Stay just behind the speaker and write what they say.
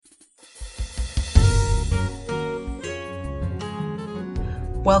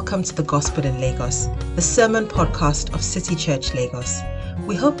Welcome to the Gospel in Lagos, the sermon podcast of City Church Lagos.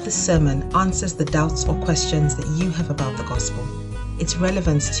 We hope this sermon answers the doubts or questions that you have about the gospel, its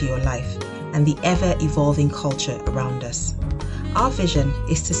relevance to your life, and the ever-evolving culture around us. Our vision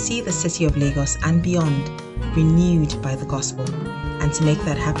is to see the city of Lagos and beyond renewed by the gospel. And to make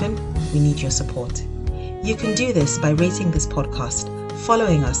that happen, we need your support. You can do this by rating this podcast,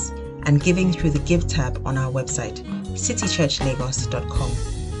 following us, and giving through the Give tab on our website, citychurchlagos.com.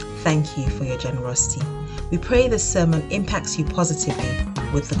 Thank you for your generosity. We pray this sermon impacts you positively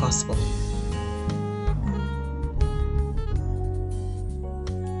with the gospel.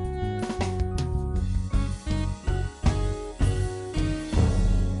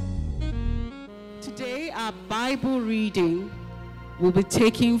 Today, our Bible reading will be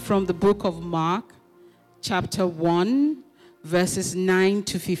taken from the book of Mark, chapter 1, verses 9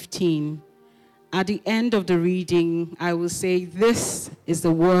 to 15. At the end of the reading, I will say, "This is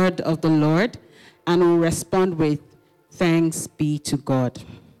the word of the Lord," and will respond with, "Thanks be to God."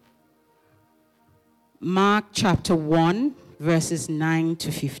 Mark chapter 1, verses 9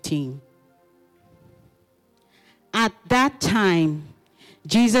 to 15. At that time,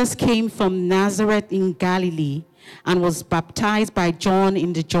 Jesus came from Nazareth in Galilee and was baptized by John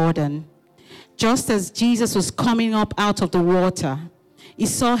in the Jordan. Just as Jesus was coming up out of the water, he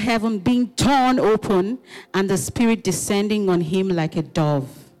saw heaven being torn open and the Spirit descending on him like a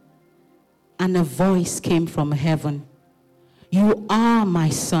dove. And a voice came from heaven, "You are my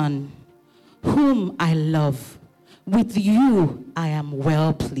Son, whom I love. With you I am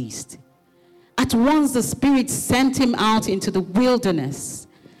well pleased." At once the Spirit sent him out into the wilderness,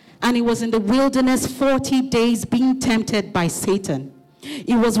 and he was in the wilderness 40 days being tempted by Satan.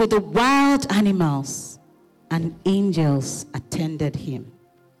 He was with the wild animals, and angels attended him.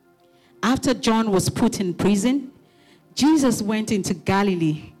 After John was put in prison, Jesus went into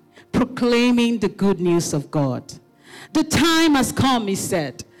Galilee, proclaiming the good news of God. "The time has come," he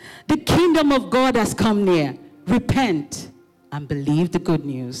said. "The kingdom of God has come near. Repent and believe the good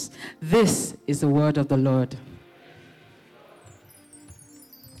news." This is the word of the Lord.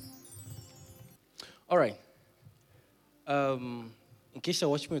 All right. In case you're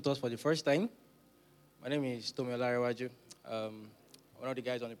watching with us for the first time, my name is Tomisin Olanrewaju. One of the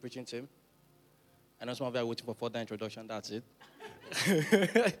guys on the preaching team. I know some of you are waiting for further introduction. That's it.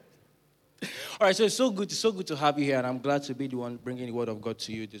 All right, so it's so good to have you here, and I'm glad to be the one bringing the word of God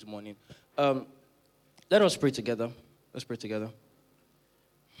to you this morning. Let us pray together. Let's pray together.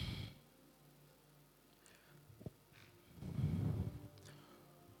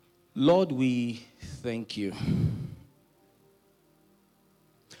 Lord, we thank you.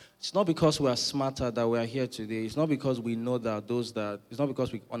 It's not because we are smarter that we are here today. It's not because we know that it's not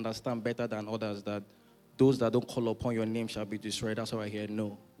because we understand better than others that those that don't call upon your name shall be destroyed. That's why we're here.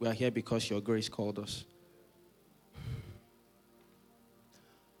 No, we are here because your grace called us.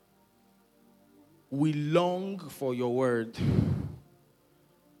 We long for your word.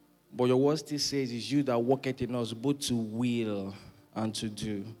 But your word still says it's you that worketh in us both to will and to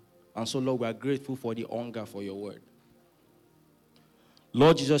do. And so, Lord, we are grateful for the hunger for your word.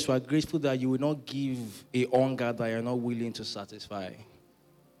 Lord Jesus, we are grateful that you will not give a hunger that you're not willing to satisfy.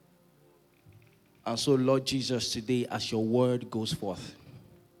 And so, Lord Jesus, today as your word goes forth,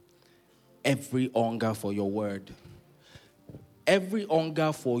 every hunger for your word, every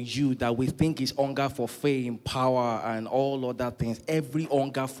hunger for you that we think is hunger for fame, power, and all other things, every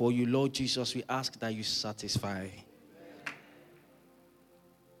hunger for you, Lord Jesus, we ask that you satisfy.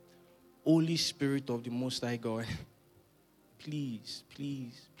 Holy Spirit of the Most High God, please,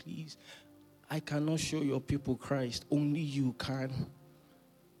 please, please. I cannot show your people Christ. Only you can.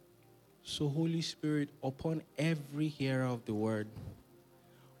 So, Holy Spirit, upon every hearer of the word,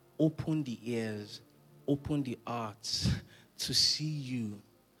 open the ears, open the hearts to see you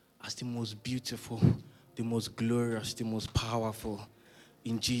as the most beautiful, the most glorious, the most powerful.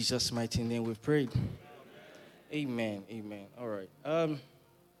 In Jesus' mighty name we've prayed. Amen. Amen. All right.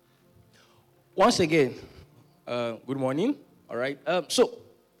 Once again, good morning. All right. So,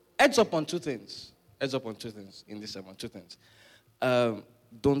 heads up on two things. Heads up on two things in this sermon. Two things.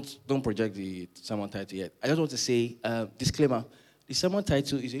 Don't project the sermon title yet. I just want to say, disclaimer. The sermon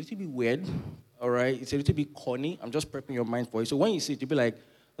title is a little bit weird. All right. It's a little bit corny. I'm just prepping your mind for it. So when you see it, you'll be like,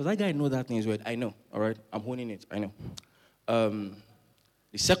 does that guy know that thing is weird? I know. All right. I'm honing it. I know.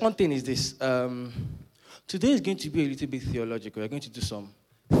 The second thing is this. Today is going to be a little bit theological. We're going to do some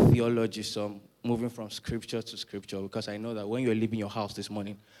theology, some moving from scripture to scripture, because I know that when you're leaving your house this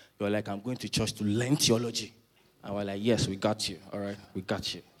morning, you're like, I'm going to church to learn theology. And we're like, yes, we got you. All right, we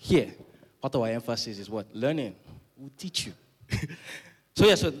got you. Here, part of our emphasis is what? Learning. We'll teach you.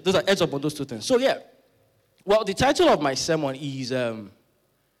 So those are heads up on those two things. So well, the title of my sermon is, The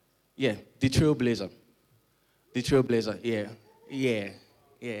Trailblazer. The Trailblazer, yeah.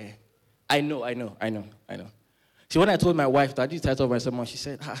 I know. See, when I told my wife that this title of my sermon, she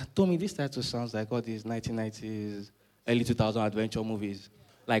said, Tommy, this title sounds like all these 1990s, early 2000s adventure movies.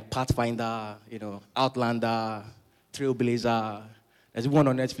 Like Pathfinder, Outlander, Trailblazer. There's one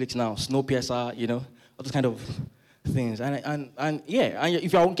on Netflix now, Snowpiercer, all those kind of things. And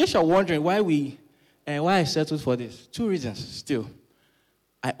if in case you're wondering why I settled for this, 2 reasons still.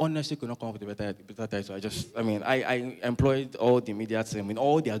 I honestly could not come up with a better title. I employed all the media team in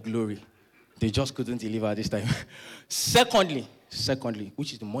all their glory. They just couldn't deliver this time. Secondly,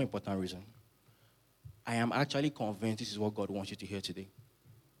 which is the more important reason, I am actually convinced this is what God wants you to hear today.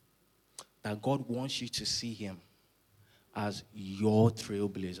 That God wants you to see him as your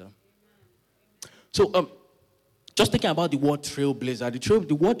trailblazer. So, just thinking about the word trailblazer,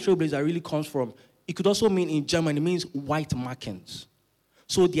 the word trailblazer really comes from, it could also mean in German, it means white markings.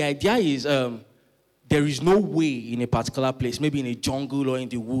 So the idea is there is no way in a particular place, maybe in a jungle or in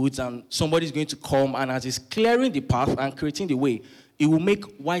the woods, and somebody's going to come, and as he's clearing the path and creating the way, it will make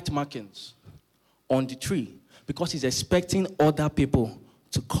white markings on the tree because he's expecting other people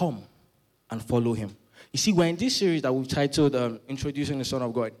to come and follow him. You see, we're in this series that we've titled Introducing the Son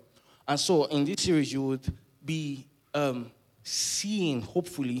of God. And so in this series, you would be seeing,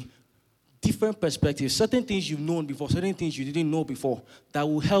 hopefully, different perspectives, certain things you've known before, certain things you didn't know before, that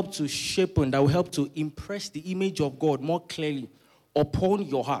will help to shape and that will help to impress the image of God more clearly upon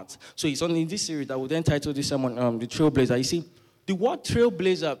your heart. So it's only in this series that we'll then title this sermon, The Trailblazer. You see, the word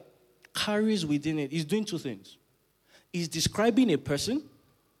trailblazer carries within it, is doing 2 things. It's describing a person,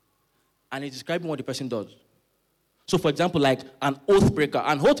 and it's describing what the person does. So, for example, like an oath breaker.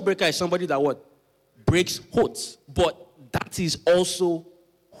 An oath breaker is somebody that what? Breaks oaths. But that is also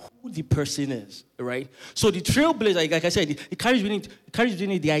who the person is, right? So the trailblazer, like I said, it carries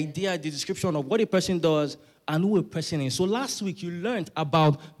within it the idea, the description of what a person does and who a person is. So last week you learned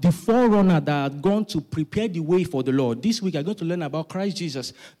about the forerunner that had gone to prepare the way for the Lord. This week you're going to learn about Christ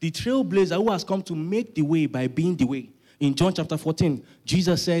Jesus, the trailblazer who has come to make the way by being the way. In John chapter 14,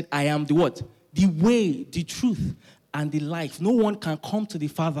 Jesus said, I am the what? The way, the truth, and the life. No one can come to the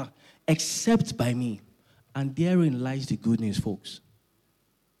Father except by me. And therein lies the good news, folks.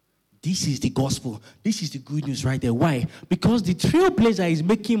 This is the gospel. This is the good news right there. Why? Because the trailblazer is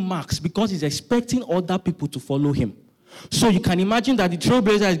making marks because he's expecting other people to follow him. So you can imagine that the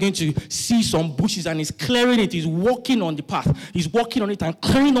trailblazer is going to see some bushes and he's clearing it. He's walking on the path. He's walking on it and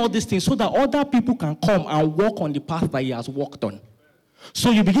clearing all these things so that other people can come and walk on the path that he has walked on.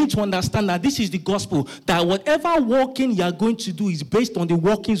 So you begin to understand that this is the gospel, that whatever walking you are going to do is based on the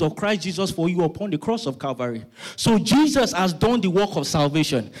workings of Christ Jesus for you upon the cross of Calvary. So Jesus has done the work of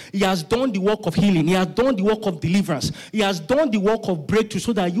salvation. He has done the work of healing. He has done the work of deliverance. He has done the work of breakthrough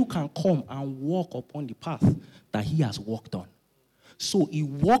so that you can come and walk upon the path that he has walked on. So he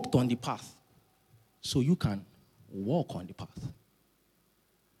walked on the path so you can walk on the path.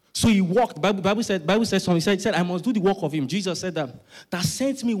 So he walked. Bible said something. He said, I must do the work of him. Jesus said that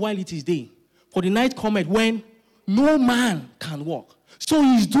sent me while it is day. For the night cometh when no man can walk. So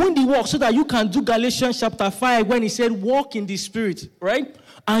he's doing the work so that you can do Galatians chapter 5 when he said, walk in the spirit, right?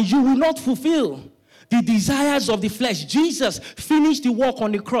 And you will not fulfill the desires of the flesh. Jesus finished the work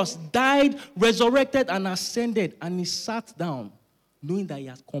on the cross, died, resurrected, and ascended. And he sat down, knowing that he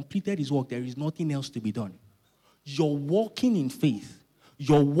has completed his work. There is nothing else to be done. You're walking in faith.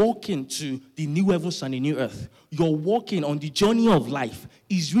 You're walking to the new heavens and the new earth. You're walking on the journey of life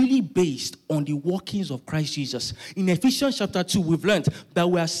is really based on the workings of Christ Jesus. In Ephesians chapter 2, we've learned that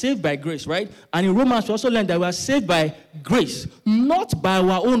we are saved by grace, right? And in Romans, we also learned that we are saved by grace, not by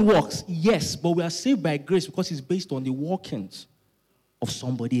our own works, yes, but we are saved by grace because it's based on the workings of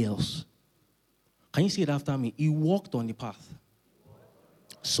somebody else. Can you say it after me? He walked on the path,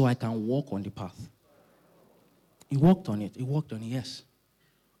 so I can walk on the path. He walked on it. He walked on it, yes.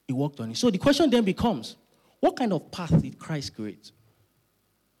 He walked on it. So the question then becomes, what kind of path did Christ create?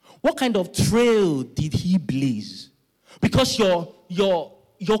 What kind of trail did he blaze? Because your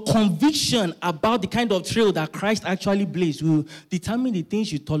conviction about the kind of trail that Christ actually blazed will determine the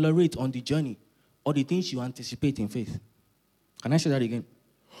things you tolerate on the journey or the things you anticipate in faith. Can I say that again?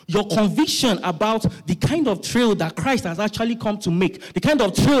 Your conviction about the kind of trail that Christ has actually come to make, the kind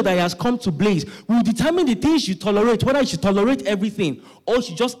of trail that he has come to blaze, will determine the things you tolerate, whether you should tolerate everything or you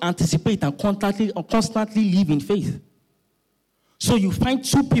should just anticipate and constantly live in faith. So you find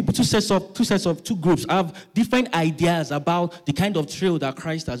two groups have different ideas about the kind of trail that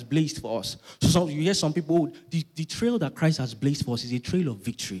Christ has blazed for us. So you hear some people, the trail that Christ has blazed for us is a trail of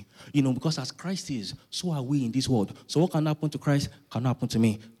victory. Because as Christ is, so are we in this world. So what can happen to Christ cannot happen to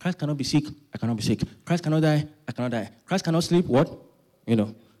me. Christ cannot be sick, I cannot be sick. Christ cannot die, I cannot die. Christ cannot sleep, what?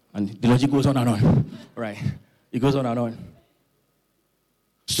 And the logic goes on and on. Right? It goes on and on.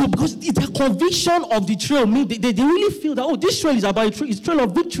 So because the conviction of the trail, they really feel that, this trail is about it's a trail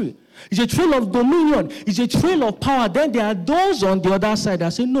of victory. It's a trail of dominion. It's a trail of power. Then there are those on the other side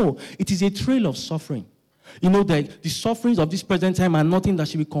that say, no, it is a trail of suffering. That the sufferings of this present time are nothing that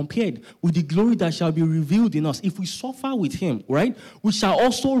should be compared with the glory that shall be revealed in us. If we suffer with him, right, we shall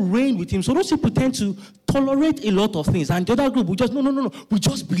also reign with him. So those people tend to tolerate a lot of things. And the other group, we just, no. We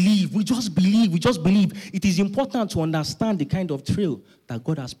just believe. It is important to understand the kind of trail that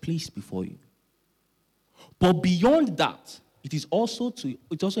God has placed before you. But beyond that, it's also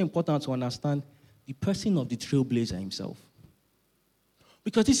important to understand the person of the trailblazer himself.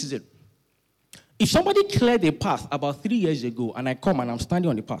 Because this is it. If somebody cleared a path about 3 years ago and I come and I'm standing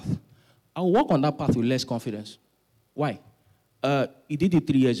on the path, I'll walk on that path with less confidence. Why? He did it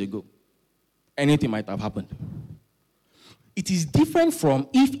 3 years ago. Anything might have happened. It is different from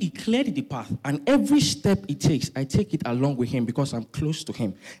if he cleared the path and every step he takes, I take it along with him because I'm close to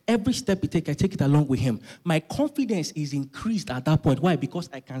him. Every step he takes, I take it along with him. My confidence is increased at that point. Why? Because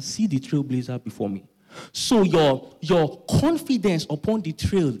I can see the trailblazer before me. So your confidence upon the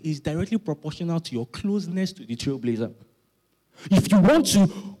trail is directly proportional to your closeness to the trailblazer. If you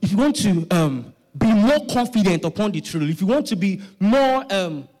want to be more confident upon the trail, if you want to be more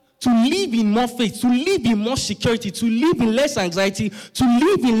to live in more faith, to live in more security, to live in less anxiety, to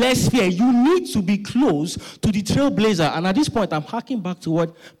live in less fear, you need to be close to the trailblazer. And at this point, I'm harking back to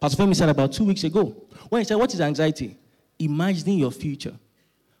what Pastor Femi said about 2 weeks ago, when he said, "What is anxiety? Imagining your future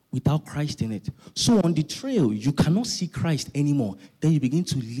without Christ in it." So on the trail, you cannot see Christ anymore. Then you begin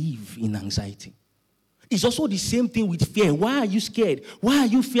to live in anxiety. It's also the same thing with fear. Why are you scared? Why are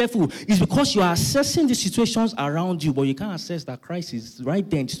you fearful? It's because you are assessing the situations around you, but you can't assess that Christ is right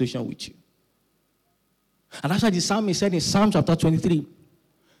there in the situation with you. And that's why the psalmist said in Psalm chapter 23,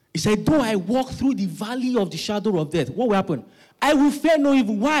 he said, "Though I walk through the valley of the shadow of death," what will happen? "I will fear no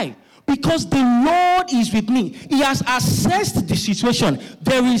evil." Why? Because the Lord is with me. He has assessed the situation.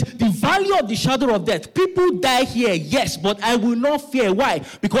 There is the valley of the shadow of death. People die here, yes, but I will not fear. Why?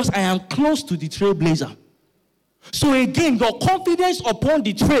 Because I am close to the trailblazer. So again, your confidence upon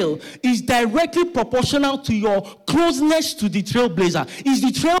the trail is directly proportional to your closeness to the trailblazer. Is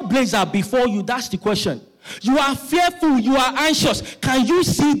the trailblazer before you? That's the question. You are fearful, you are anxious. Can you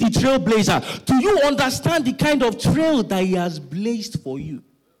see the trailblazer? Do you understand the kind of trail that he has blazed for you?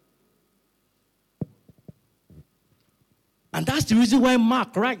 And that's the reason why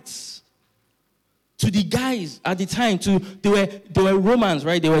Mark writes to the guys at the time, they were Romans,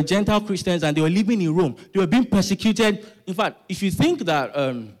 right? They were Gentile Christians and they were living in Rome. They were being persecuted. In fact, if you think that,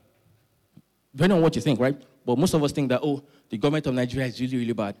 depending on what you think, right? But most of us think that, the government of Nigeria is really,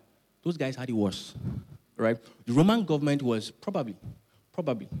 really bad. Those guys had it worse, right? The Roman government was probably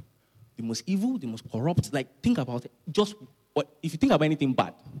the most evil, the most corrupt. Like, think about it. If you think about anything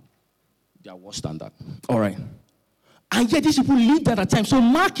bad, they are worse than that. All right. And yet these people lived at a time. So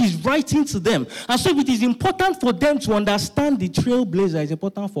Mark is writing to them. And so if it is important for them to understand the trailblazer, it's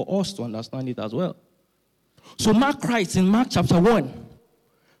important for us to understand it as well. So Mark writes in Mark chapter 1,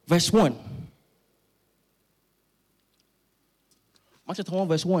 verse 1. Mark chapter 1,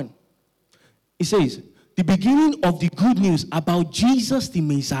 verse 1. It says, "The beginning of the good news about Jesus the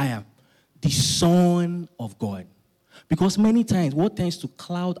Messiah, the Son of God." Because many times, what tends to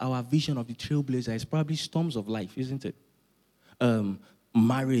cloud our vision of the trailblazer is probably storms of life, isn't it?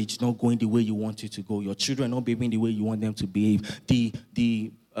 Marriage not going the way you want it to go. Your children not behaving the way you want them to behave. The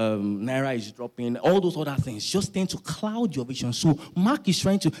naira is dropping. All those other things just tend to cloud your vision. So Mark is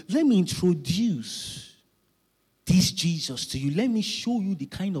trying to, let me introduce this Jesus to you. Let me show you the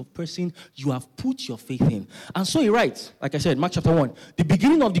kind of person you have put your faith in. And so he writes, like I said, Mark chapter 1, the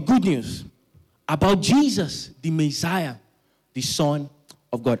beginning of the good news about Jesus, the Messiah, the Son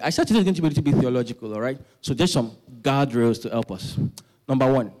of God. I said today is going to be a little bit theological, all right? So there's some guardrails to help us.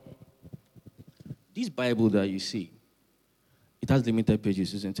 Number one, this Bible that you see, it has limited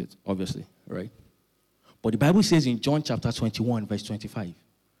pages, isn't it? Obviously, right? But the Bible says in John chapter 21, verse 25,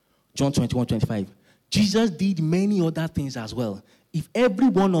 John 21, 25, Jesus did many other things as well. If every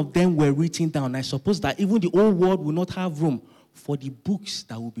one of them were written down, I suppose that even the whole world will not have room for the books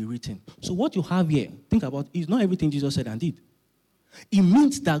that will be written. So what you have here, think about, is not everything Jesus said and did. It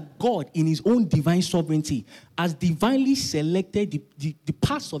means that God, in his own divine sovereignty, has divinely selected the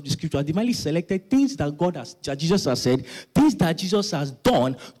parts of the scripture, has divinely selected things that Jesus has said, things that Jesus has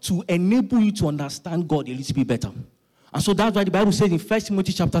done to enable you to understand God a little bit better. And so that's why the Bible says in 1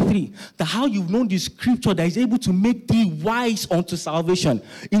 Timothy chapter 3, that how you've known the scripture that is able to make thee wise unto salvation.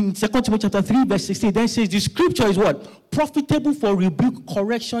 In 2 Timothy chapter 3, verse 16, then says the scripture is what? Profitable for rebuke,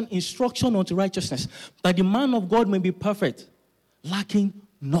 correction, instruction unto righteousness, that the man of God may be perfect, lacking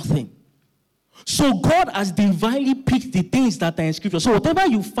nothing. So God has divinely picked the things that are in scripture. So whatever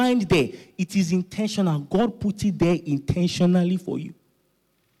you find there, it is intentional. God put it there intentionally for you.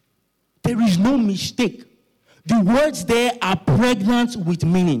 There is no mistake. The words there are pregnant with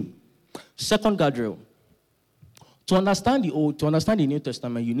meaning. Second guardrail. To understand the New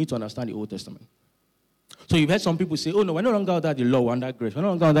Testament, you need to understand the Old Testament. So you've heard some people say, oh no, we're no longer under the law, we're under grace. We're no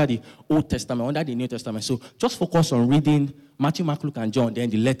longer under the Old Testament, we're under the New Testament. So just focus on reading Matthew, Mark, Luke, and John, then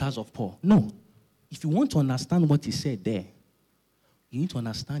the letters of Paul. No. If you want to understand what he said there, you need to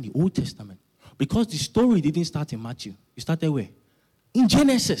understand the Old Testament. Because the story didn't start in Matthew. It started where? In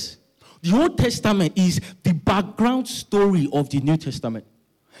Genesis. The Old Testament is the background story of the New Testament.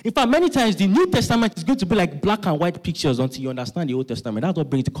 In fact, many times the New Testament is going to be like black and white pictures until you understand the Old Testament. That's what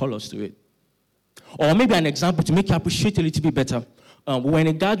brings colors to it. Or maybe an example to make you appreciate it a little bit better. We were in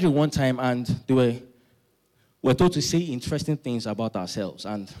a gathering one time and we were told to say interesting things about ourselves.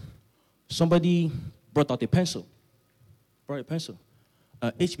 And somebody brought out a pencil.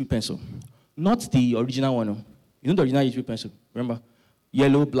 HB pencil. Not the original one. You know the original HB pencil? Remember?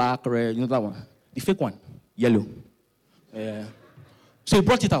 Yellow, black, red, you know that one? The fake one, yellow. So he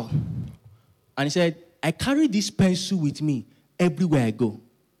brought it out. And he said, I carry this pencil with me everywhere I go.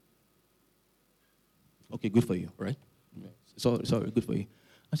 Okay, good for you, right? Sorry, good for you.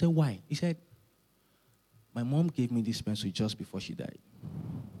 I said, why? He said, my mom gave me this pencil just before she died.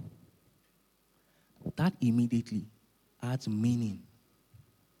 That immediately adds meaning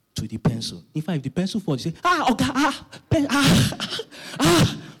to the pencil. In fact, if the pencil falls, you say,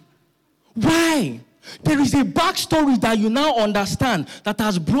 why? There is a backstory that you now understand that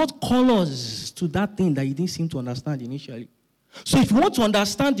has brought colors to that thing that you didn't seem to understand initially. So if you want to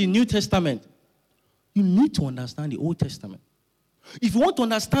understand the New Testament, you need to understand the Old Testament. If you want to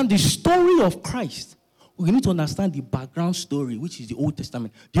understand the story of Christ, you need to understand the background story, which is the Old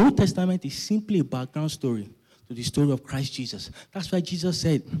Testament. The Old Testament is simply a background story to the story of Christ Jesus. That's why Jesus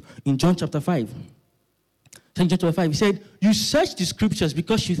said in John chapter 5, he said, you search the scriptures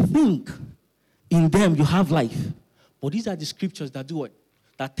because you think in them you have life. But these are the scriptures that do what?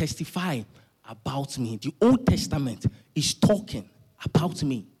 That testify about me. The Old Testament is talking about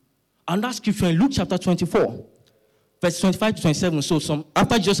me. And that scripture in Luke chapter 24, verse 25 to 27. So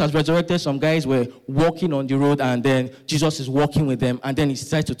after Jesus has resurrected, some guys were walking on the road, and then Jesus is walking with them, and then he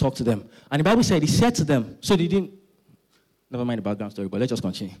started to talk to them. And the Bible said, he said to them, so they didn't, never mind the background story, but let's just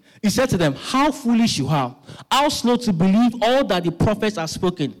continue. He said to them, how foolish you are, how slow to believe all that the prophets have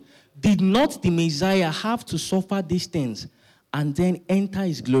spoken. Did not the Messiah have to suffer these things and then enter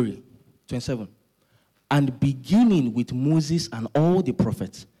his glory? 27. And beginning with Moses and all the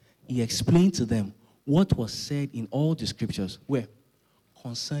prophets, he explained to them what was said in all the scriptures. Where?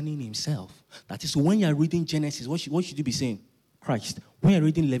 Concerning himself. That is, when you are reading Genesis, what should you be saying? Christ. When you are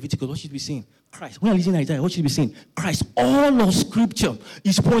reading Leviticus, what should you be saying? Christ. When you are reading Isaiah, what should you be saying? Christ. All of scripture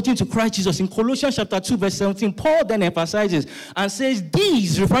is pointing to Christ Jesus. In Colossians chapter 2, verse 17, Paul then emphasizes and says,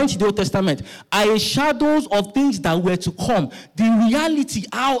 these, referring to the Old Testament, are shadows of things that were to come. The reality,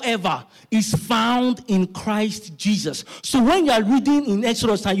 however, is found in Christ Jesus. So when you are reading in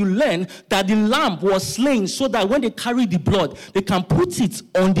Exodus and you learn that the lamb was slain so that when they carry the blood, they can put it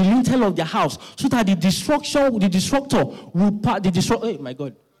on the lintel of their house so that the destructor will pass. Oh my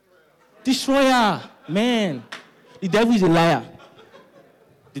God. Destroyer, man. The devil is a liar.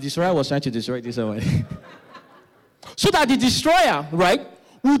 The destroyer was trying to destroy this one. So that the destroyer, right,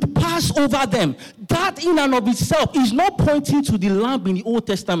 would pass over them. That in and of itself is not pointing to the lamb in the Old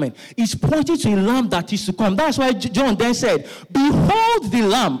Testament. It's pointing to a lamb that is to come. That's why John then said, behold the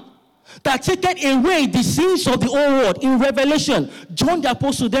lamb that taketh away the sins of the whole world. In Revelation, John the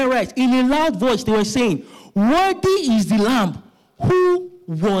apostle there writes, in a loud voice they were saying, worthy is the lamb who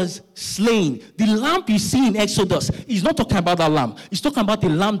was slain. The lamb you see in Exodus is not talking about that lamb. It's talking about the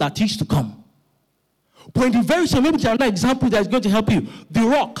lamb that is to come. But in the very same, maybe another example that's going to help you. The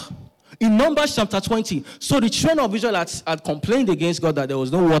rock. In Numbers chapter 20. So the children of Israel had complained against God that there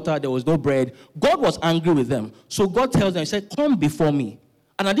was no water, there was no bread. God was angry with them. So God tells them, he said, come before me.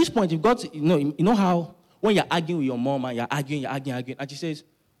 And at this point, if God, you know how when you're arguing with your mom and you're arguing, and she says,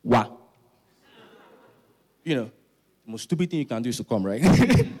 wah. The most stupid thing you can do is to come, right?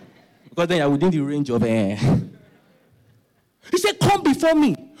 Because then you're within the range of He said, come before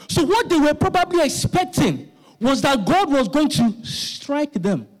me. So what they were probably expecting was that God was going to strike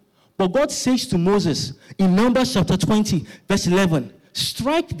them. But God says to Moses in Numbers chapter 20, verse 11,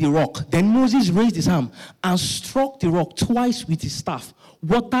 strike the rock. Then Moses raised his arm and struck the rock twice with his staff.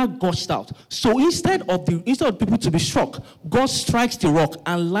 Water gushed out. So instead of people to be struck, God strikes the rock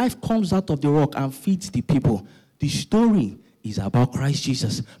and life comes out of the rock and feeds the people. The story is about Christ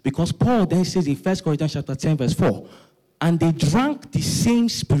Jesus. Because Paul then says in 1 Corinthians chapter 10, verse 4, and they drank the same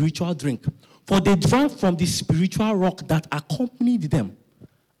spiritual drink. For they drank from the spiritual rock that accompanied them.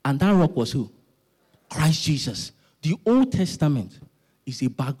 And that rock was who? Christ Jesus. The Old Testament is a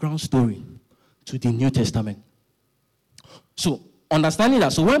background story to the New Testament. So, understanding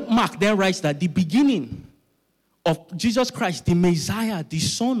that, so when Mark then writes that the beginning of Jesus Christ, the Messiah, the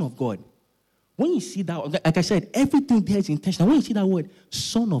Son of God, when you see that, like I said, everything there is intentional. When you see that word,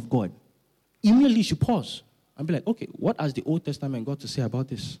 Son of God, immediately you should pause and be like, okay, what has the Old Testament got to say about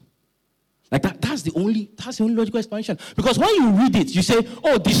this? Like that's the only logical explanation. Because when you read it, you say,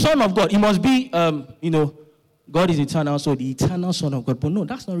 oh, the Son of God, it must be, God is eternal, so the eternal Son of God. But no,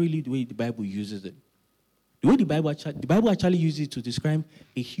 that's not really the way the Bible uses it. The way the Bible actually uses it to describe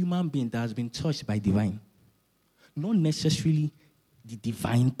a human being that has been touched by divine. Not necessarily the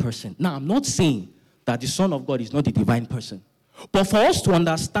divine person. Now, I'm not saying that the Son of God is not the divine person. But for us to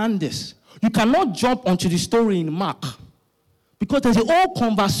understand this, you cannot jump onto the story in Mark. Because there's a whole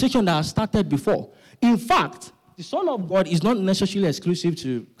conversation that has started before. In fact, the Son of God is not necessarily exclusive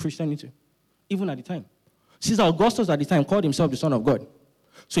to Christianity, even at the time. Caesar Augustus at the time called himself the Son of God.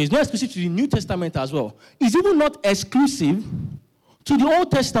 So it's not exclusive to the New Testament as well. It's even not exclusive to the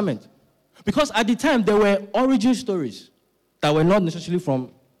Old Testament. Because at the time, there were origin stories that were not necessarily from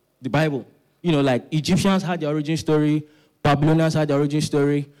the Bible. Like Egyptians had the origin story, Babylonians had the origin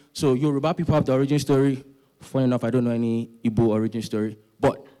story, so Yoruba people have the origin story. Funny enough, I don't know any Igbo origin story.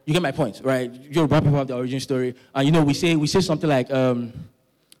 But you get my point, right? Yoruba people have the origin story. And we say something like,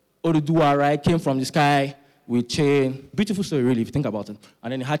 Oduduwa, right, came from the sky with chain. Beautiful story, really, if you think about it.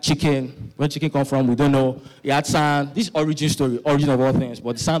 And then he had chicken. Where chicken come from, we don't know. He had sand. This origin story, origin of all things.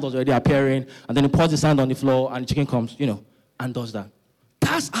 But the sand was already appearing. And then he pours the sand on the floor, and the chicken comes, and does that.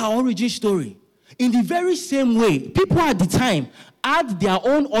 That's our origin story. In the very same way, people at the time had their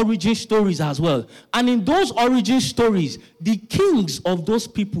own origin stories as well. And in those origin stories, the kings of those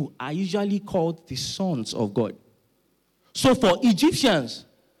people are usually called the sons of God. So for Egyptians,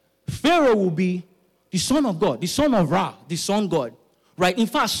 Pharaoh will be the son of God, the son of Ra, the sun god. Right? In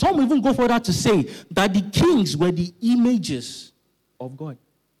fact, some even go further to say that the kings were the images of God.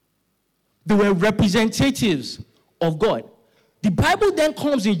 They were representatives of God. The Bible then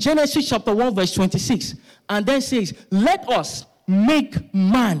comes in Genesis chapter 1, verse 26, and then says, let us make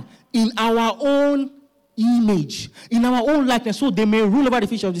man in our own image, in our own likeness, so they may rule over the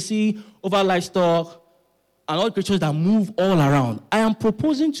fish of the sea, over livestock, and all creatures that move all around. I am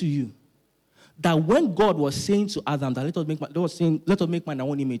proposing to you that when God was saying to Adam that let us make man in our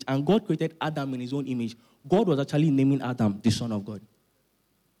own image, and God created Adam in his own image, God was actually naming Adam the Son of God.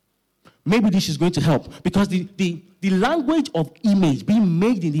 Maybe this is going to help, because the language of image, being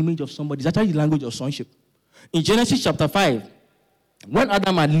made in the image of somebody, is actually the language of sonship. In Genesis chapter 5, when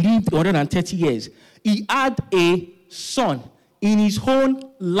Adam had lived 130 years, he had a son in his own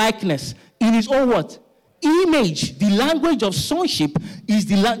likeness, in his own what? Image. The language of sonship is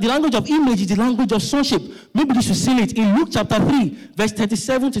the language of image is the language of sonship. Maybe you should see it in Luke chapter 3, verse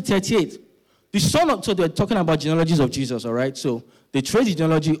 37 to 38. The son of, so they're talking about genealogies of Jesus, all right? So they trace the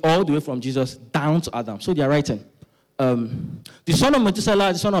genealogy all the way from Jesus down to Adam. So they are writing. The son of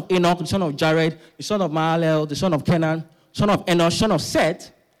Methuselah, the son of Enoch, the son of Jared, the son of Mahalalel, the son of Kenan, son of Enosh, son of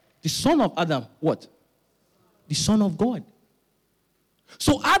Seth, the son of Adam, what? The son of God.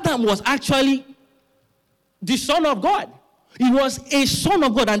 So Adam was actually the son of God. He was a son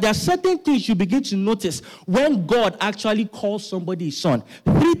of God. And there are certain things you begin to notice when God actually calls somebody his son.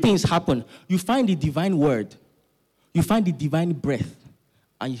 Three things happen. You find the divine word, you find the divine breath,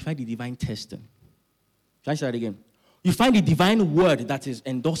 and you find the divine testing. Can I say that again? You find the divine word that is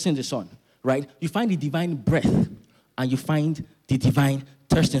endorsing the son, right? You find the divine breath, and you find the divine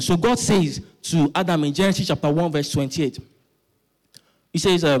testing. So God says to Adam in Genesis chapter 1, verse 28, he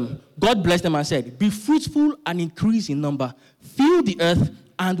says, God blessed them and said, be fruitful and increase in number. Fill the earth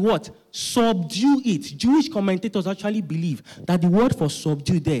and what? Subdue it. Jewish commentators actually believe that the word for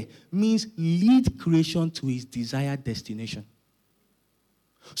subdue there means lead creation to his desired destination.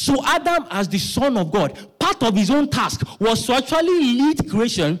 So Adam, as the son of God, part of his own task was to actually lead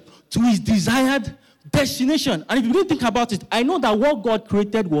creation to his desired Destination. And if you really think about it, I know that what God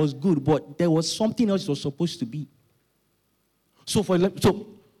created was good, but there was something else it was supposed to be. So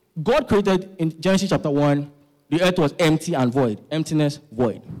God created in Genesis chapter 1, the earth was empty and void. Emptiness,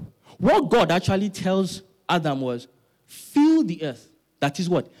 void. What God actually tells Adam was, fill the earth. That is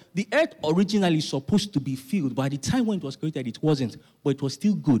what? The earth originally supposed to be filled. By the time when it was created, it wasn't. But it was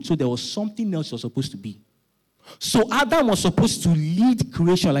still good. So there was something else it was supposed to be. So Adam was supposed to lead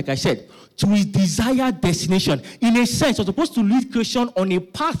creation, like I said, to his desired destination. In a sense, he was supposed to lead creation on a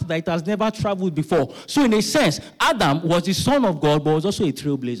path that it has never traveled before. So in a sense, Adam was the son of God, but was also a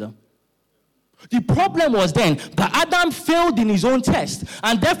trailblazer. The problem was then that Adam failed in his own test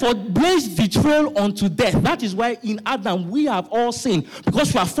and therefore blazed the trail unto death. That is why in Adam we have all sinned,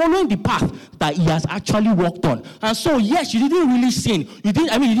 because we are following the path that he has actually walked on. And so yes, you didn't really sin. You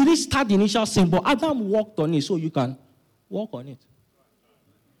didn't start the initial sin, but Adam walked on it so you can walk on it.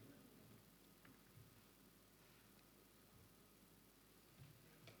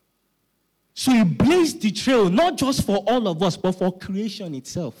 So he blazed the trail not just for all of us, but for creation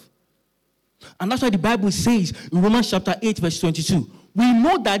itself. And that's why the Bible says in Romans chapter 8, verse 22, we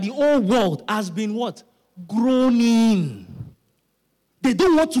know that the whole world has been what? Groaning. They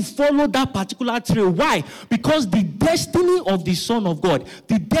don't want to follow that particular trail. Why? Because the destiny of the Son of God,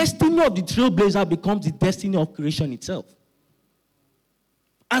 the destiny of the trailblazer becomes the destiny of creation itself.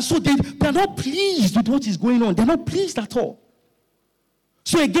 And so they're not pleased with what is going on. They're not pleased at all.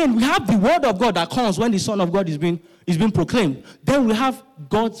 So again, we have the word of God that comes when the Son of God is being proclaimed. Then we have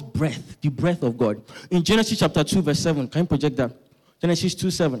God's breath, the breath of God. In Genesis chapter 2, verse 7. Can you project that? Genesis 2,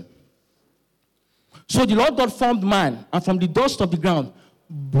 7. So the Lord God formed man, and from the dust of the ground,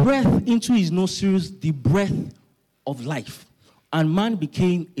 breathed into his nostrils the breath of life. And man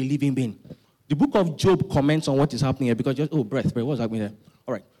became a living being. The book of Job comments on what is happening here, because breath, what's happening there?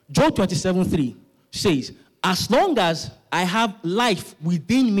 All right. Job 27:3 says, as long as I have life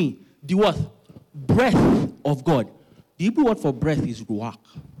within me, the what? Breath of God. The Hebrew word for breath is ruach.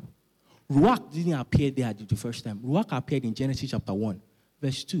 Ruach didn't appear there the first time. Ruach appeared in Genesis chapter 1,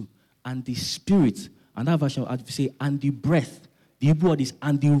 verse 2. And the spirit, and that version I would say, and the breath, the Hebrew word is,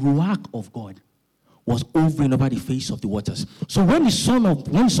 and the ruach of God was over and over the face of the waters. So when the Son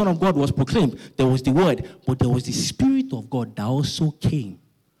of God was proclaimed, there was the word, but there was the Spirit of God that also came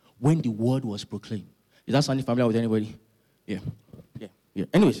when the word was proclaimed. Is that sounding familiar with anybody? Yeah.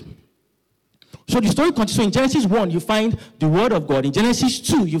 Anyways. So the story continues. So in Genesis 1, you find the word of God. In Genesis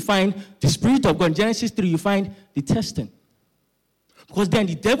 2, you find the Spirit of God. In Genesis 3, you find the testing. Because then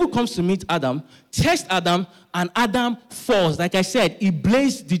the devil comes to meet Adam, tests Adam, and Adam falls. Like I said, he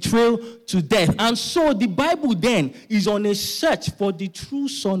blazed the trail to death. And so the Bible then is on a search for the true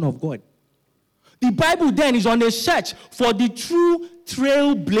Son of God. The Bible then is on a search for the true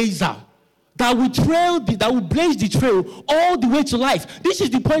trailblazer that will blaze the trail all the way to life. This is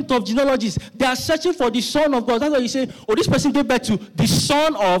the point of genealogies. They are searching for the Son of God. That's why you say, this person gave birth to the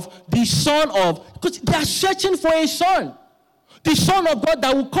son of, because they are searching for a son. The Son of God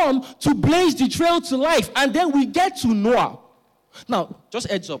that will come to blaze the trail to life. And then we get to Noah. Now,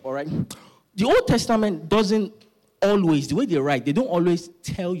 just heads up, all right? The Old Testament doesn't always, the way they write, they don't always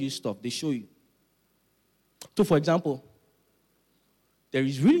tell you stuff. They show you. So, for example, there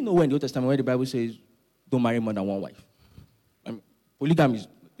is really nowhere in the Old Testament where the Bible says, don't marry more than one wife. I mean, polygamy,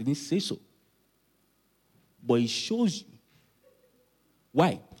 they didn't say so. But it shows you.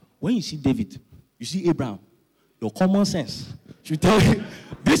 Why? When you see David, you see Abraham, your common sense should tell you,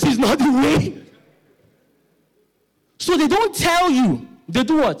 this is not the way. So they don't tell you. They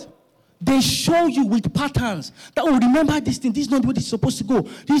do what? They show you with patterns that, remember this thing. This is not the way it's supposed to go.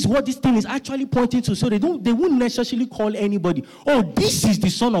 This is what this thing is actually pointing to. So they wouldn't necessarily call anybody, this is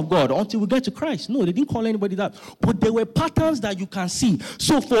the Son of God, until we get to Christ. No, they didn't call anybody that. But there were patterns that you can see.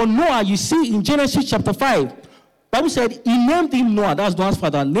 So for Noah, you see in Genesis chapter 5, Bible said, he named him Noah. That's Noah's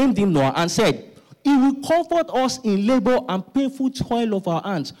father. Named him Noah and said, he will comfort us in labor and painful toil of our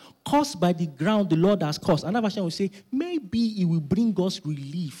hands, caused by the ground the Lord has cursed. Another version will say, maybe he will bring us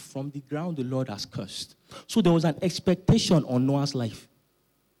relief from the ground the Lord has cursed. So there was an expectation on Noah's life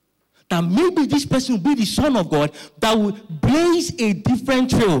that maybe this person will be the Son of God that will blaze a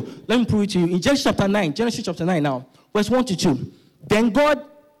different trail. Let me prove it to you. In Genesis chapter 9 now, verse 1 to 2. Then God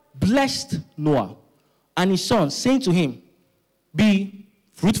blessed Noah and his sons, saying to him, be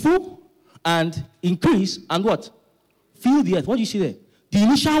fruitful and increase, and what? Fill the earth. What do you see there? The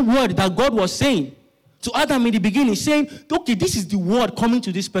initial word that God was saying to Adam in the beginning, saying, okay, this is the word coming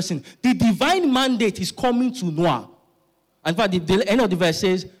to this person. The divine mandate is coming to Noah. In fact, the end of the verse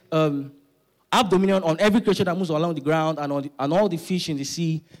says, have dominion on every creature that moves along the ground and all the fish in the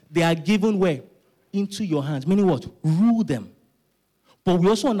sea. They are given where? into your hands. Meaning what? Rule them. But we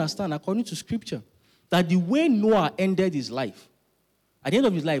also understand, according to Scripture, that the way Noah ended his life, at the end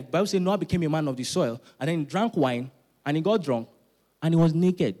of his life, the Bible says Noah became a man of the soil, and then he drank wine, and he got drunk, and he was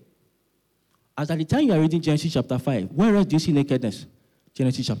naked. As at the time you are reading Genesis chapter 5, where else do you see nakedness?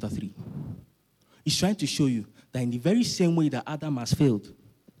 Genesis chapter 3. He's trying to show you that in the very same way that Adam has failed,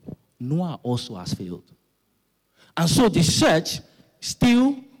 Noah also has failed. And so the search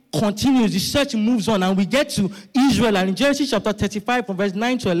still continues. The search moves on, and we get to Israel. And in Genesis chapter 35, from verse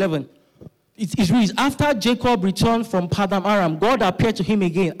 9 to 11, it reads, after Jacob returned from Paddan Aram, God appeared to him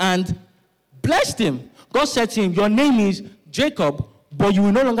again and blessed him. God said to him, your name is Jacob, but you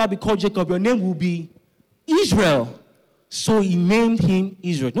will no longer be called Jacob. Your name will be Israel. So he named him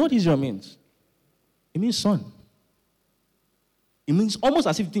Israel. You know what Israel means? It means son. It means almost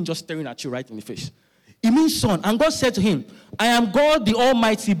as if it didn't just staring at you right in the face. It means son. And God said to him, I am God the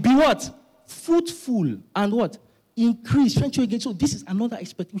Almighty. Be what? Fruitful and what? Increase. So this is another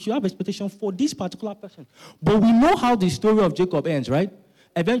expectation. We should have expectation for this particular person. But we know how the story of Jacob ends, right?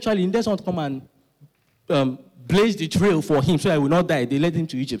 Eventually, he doesn't come and blaze the trail for him so that he will not die. They led him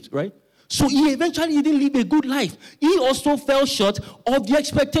to Egypt, right? So he eventually didn't live a good life. He also fell short of the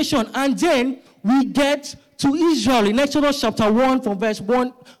expectation. And then we get to Israel in Exodus chapter 1 from verse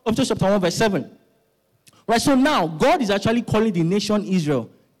 1 up to chapter 1 verse 7. Right, so now God is actually calling the nation Israel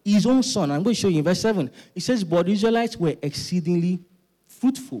his own son. I'm going to show you in verse 7. It says, but the Israelites were exceedingly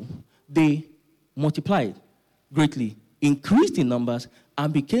fruitful. They multiplied greatly, increased in numbers,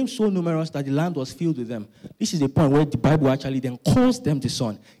 and became so numerous that the land was filled with them. This is the point where the Bible actually then calls them the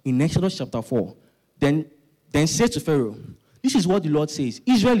son. In Exodus chapter 4, then says to Pharaoh, this is what the Lord says.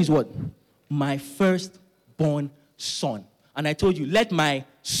 Israel is what? My firstborn son. And I told you, let my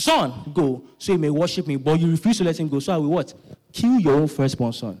son go so he may worship me. But you refuse to let him go. So I will what? Kill your own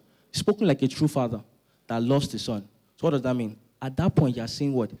firstborn son. Spoken like a true father that lost his son. So what does that mean? At that point, you are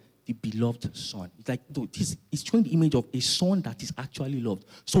saying what? The beloved son. It's like, no, this is showing the image of a son that is actually loved.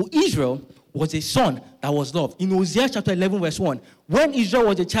 So Israel was a son that was loved. In Hosea chapter 11, verse 1, when Israel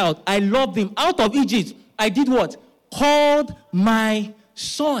was a child, I loved him. Out of Egypt, I did what? Called my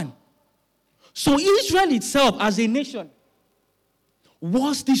son. So Israel itself as a nation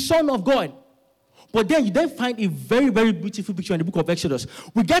was the son of God. But then you then find a very, very beautiful picture in the book of Exodus.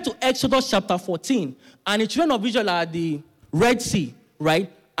 We get to Exodus chapter 14, and the children of Israel are at the Red Sea, right?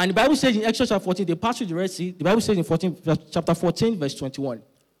 And the Bible says in Exodus chapter 14, they passed through the Red Sea. The Bible says in chapter 14, verse 21,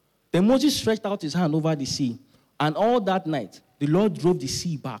 then Moses stretched out his hand over the sea, and all that night the Lord drove the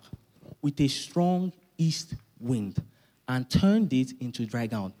sea back with a strong east wind and turned it into dry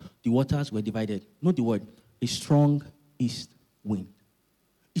ground. The waters were divided. Note the word, a strong east wind.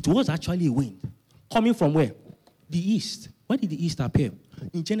 It was actually a wind. Coming from where? The east. Where did the east appear?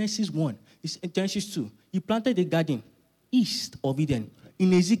 In Genesis 1. In Genesis 2. He planted a garden east of Eden.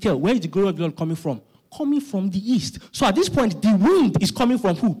 In Ezekiel, where is the glory of the Lord coming from? Coming from the east. So at this point, the wind is coming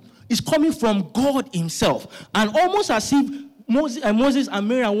from who? It's coming from God himself. And almost as if Moses and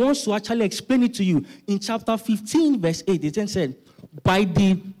Miriam wants to actually explain it to you. In chapter 15, verse 8, it then said, by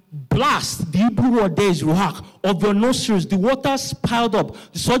the blast, the Hebrew word there is ruach, of your nostrils, the waters piled up,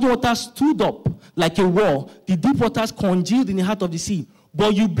 the solid waters stood up like a wall, the deep waters congealed in the heart of the sea.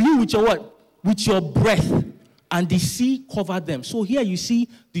 But you blew with your what? With your breath, and the sea covered them. So here you see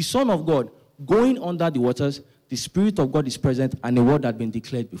the Son of God going under the waters, the Spirit of God is present, and a word had been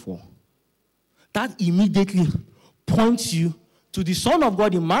declared before. That immediately points you to the Son of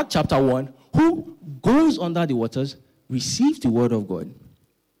God in Mark chapter 1, who goes under the waters, receives the word of God,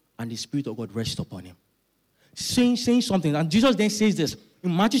 and the Spirit of God rests upon him. Saying something. And Jesus then says this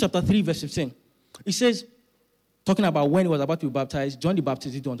in Matthew chapter 3, verse 15. He says, talking about when he was about to be baptized, John the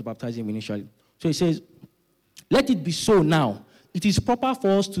Baptist didn't want to baptize him initially. So he says, let it be so now. It is proper for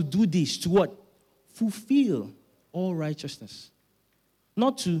us to do this, to what? Fulfill all righteousness.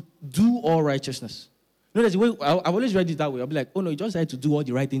 Not to do all righteousness. You know, there's a way, I've always read it that way. I'll be like, oh no, he just had to do all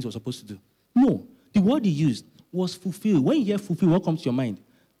the right things he was supposed to do. No, the word he used was fulfill. When you hear fulfill, what comes to your mind?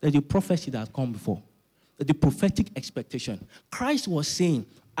 There's a prophecy that had come before. The prophetic expectation. Christ was saying,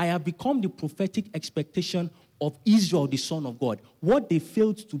 I have become the prophetic expectation of Israel, the Son of God. What they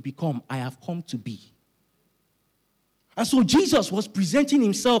failed to become, I have come to be. And so Jesus was presenting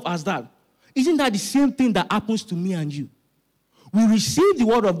himself as that. Isn't that the same thing that happens to me and you? We receive the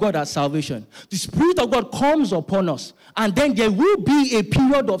word of God as salvation. The Spirit of God comes upon us. And then there will be a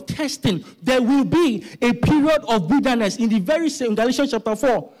period of testing. There will be a period of wilderness. In the very same, Galatians chapter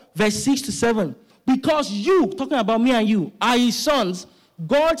 4, verse 6 to 7. Because you, talking about me and you, are his sons,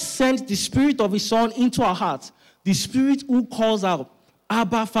 God sent the Spirit of his Son into our hearts. The Spirit who calls out,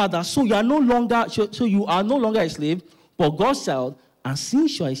 Abba, Father. So you are no longer a slave, but God's child. And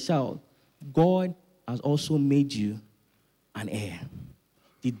since you are a child, God has also made you an heir.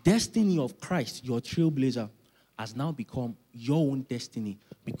 The destiny of Christ, your trailblazer, has now become your own destiny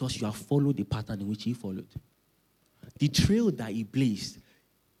because you have followed the pattern in which he followed. The trail that he blazed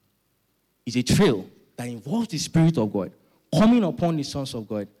is a trail that involves the Spirit of God coming upon the sons of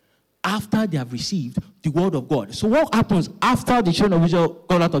God after they have received the word of God. So what happens after the children of Israel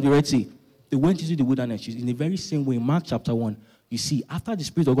got out of the Red Sea? They went into the wilderness. In the very same way, in Mark chapter 1, you see, after the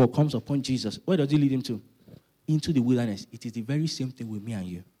Spirit of God comes upon Jesus, where does he lead him to? Into the wilderness. It is the very same thing with me and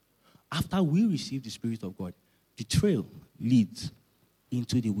you. After we receive the Spirit of God, the trail leads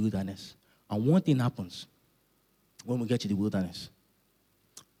into the wilderness. And one thing happens when we get to the wilderness.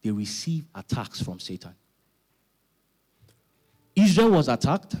 They receive attacks from Satan. Israel was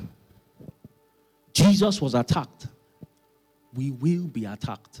attacked. Jesus was attacked. We will be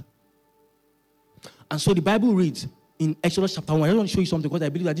attacked. And so the Bible reads in Exodus chapter 1. I want to show you something because I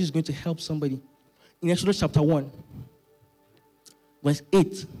believe that this is going to help somebody. In Exodus chapter 1, verse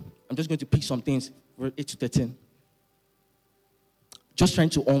 8, I'm just going to pick some things, verse 8 to 13. Just trying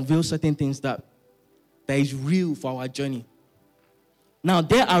to unveil certain things that is real for our journey. Now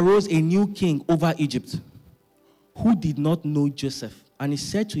there arose a new king over Egypt who did not know Joseph. And he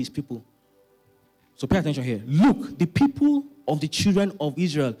said to his people, so pay attention here. Look, the people of the children of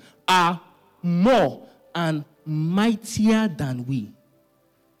Israel are more and mightier than we.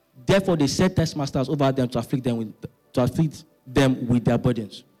 Therefore they set taskmasters over them to afflict them with their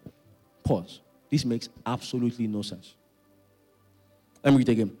burdens. Pause. This makes absolutely no sense. Let me read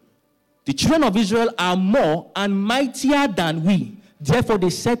it again. The children of Israel are more and mightier than we. Therefore, they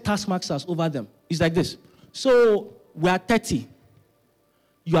set taskmasters over them. It's like this. So, we are 30.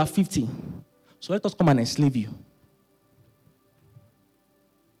 You are 50. So, let us come and enslave you.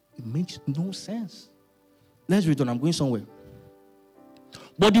 It makes no sense. Let's read on. I'm going somewhere.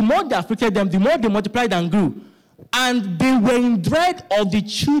 But the more they afflicted them, the more they multiplied and grew. And they were in dread of the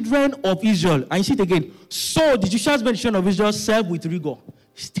children of Israel. And you see it again. So, the Joshua men, the children of Israel, served with rigor.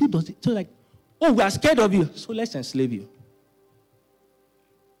 Still does it. So, like, oh, we are scared of you. So, let's enslave you.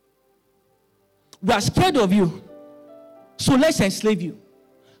 We are scared of you. So let's enslave you.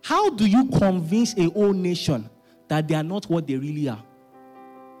 How do you convince a whole nation that they are not what they really are?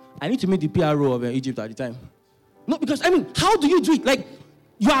 I need to meet the PRO of Egypt at the time. No, because, how do you do it? Like,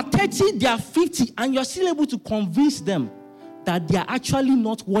 you are 30, they are 50, and you are still able to convince them that they are actually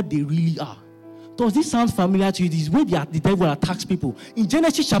not what they really are. Does this sound familiar to you? This is where the devil attacks people. In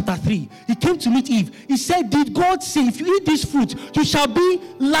Genesis chapter 3, he came to meet Eve. He said, did God say, if you eat this fruit, you shall be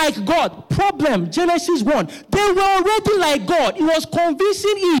like God? Problem, Genesis 1. They were already like God. He was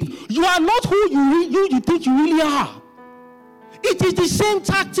convincing Eve, you are not who you think you really are. It is the same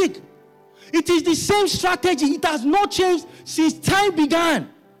tactic. It is the same strategy. It has not changed since time began.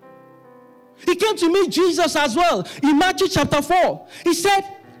 He came to meet Jesus as well. In Matthew chapter 4, he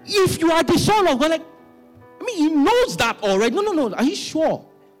said, if you are the son of God, he knows that already. No. Are you sure?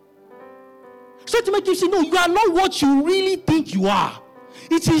 So to make you say, no, you are not what you really think you are.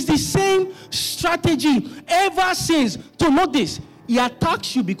 It is the same strategy ever since. To note this, he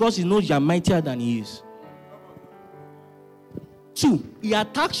attacks you because he knows you are mightier than he is. 2, he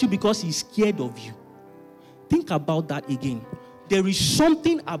attacks you because he's scared of you. Think about that again. There is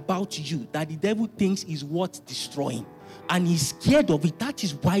something about you that the devil thinks is worth destroying. And he's scared of it. That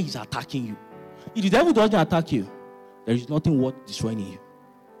is why he's attacking you. If the devil doesn't attack you, there is nothing worth destroying you.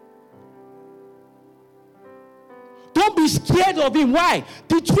 Don't be scared of him. Why?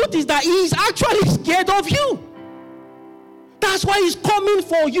 The truth is that he is actually scared of you. That's why he's coming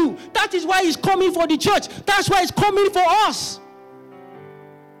for you. That is why he's coming for the church. That's why he's coming for us.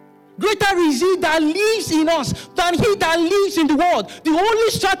 Greater is he that lives in us than he that lives in the world. The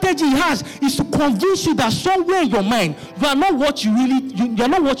only strategy he has is to convince you that somewhere in your mind, you are not what you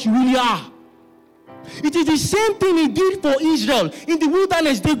really are. It is the same thing he did for Israel. In the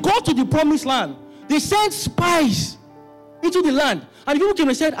wilderness, they got to the promised land. They sent spies into the land. And people came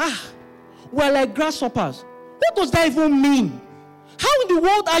and said, we're like grasshoppers. What does that even mean? How in the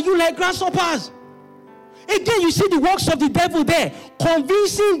world are you like grasshoppers? Again, you see the works of the devil there,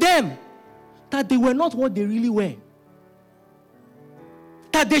 convincing them that they were not what they really were.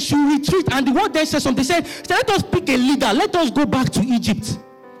 That they should retreat. And the word then says something. They said, let us pick a leader. Let us go back to Egypt.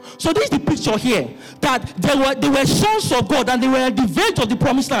 So this is the picture here. That they were sons of God and they were at the verge of the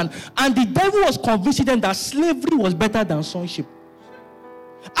promised land. And the devil was convincing them that slavery was better than sonship.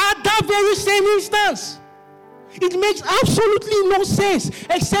 At that very same instance. It makes absolutely no sense.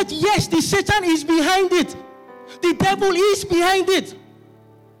 Except, yes, the Satan is behind it. The devil is behind it.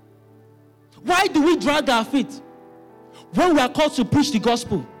 Why do we drag our feet when we are called to preach the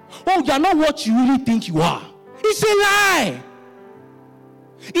gospel? Oh, you are not what you really think you are. It's a lie.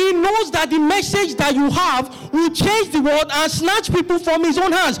 He knows that the message that you have will change the world and snatch people from his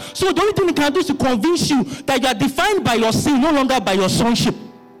own hands. So the only thing he can do is to convince you that you are defined by your sin, no longer by your sonship.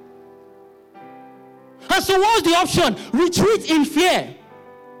 And so what's the option? Retreat in fear.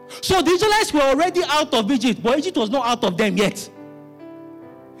 So the Israelites were already out of Egypt, but Egypt was not out of them yet.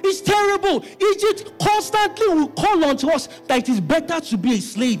 It's terrible. Egypt constantly will call on to us that it is better to be a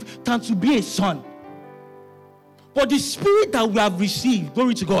slave than to be a son. But the spirit that we have received,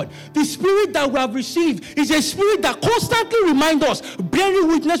 glory to God, the spirit that we have received is a spirit that constantly reminds us, bearing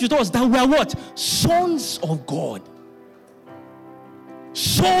witness with us, that we are what? Sons of God.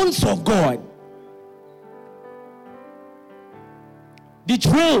 Sons of God. The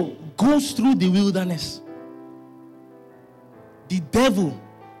trail goes through the wilderness. The devil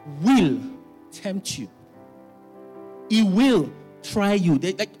will tempt you. He will try you.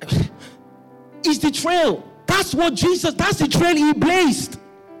 It's the trail. That's the trail he blazed.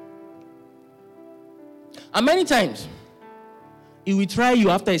 And many times, he will try you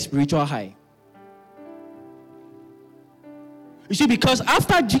after a spiritual high. You see, because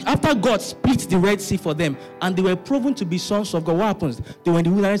after God split the Red Sea for them, and they were proven to be sons of God, what happens? They were in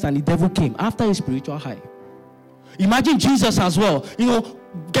the wilderness and the devil came after a spiritual high. Imagine Jesus as well,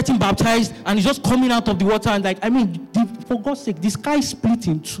 getting baptized and he's just coming out of the water and for God's sake, the sky split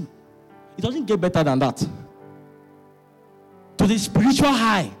in two. It doesn't get better than that. To the spiritual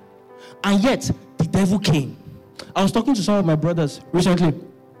high, and yet the devil came. I was talking to some of my brothers recently.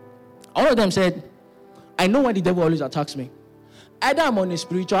 All of them said, I know why the devil always attacks me. Either I'm on a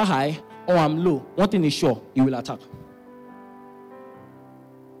spiritual high or I'm low. One thing is sure, he will attack.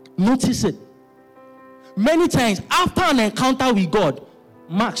 Notice it. Many times, after an encounter with God,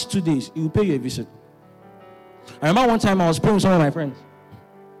 max 2 days, he will pay you a visit. I remember one time I was praying with some of my friends.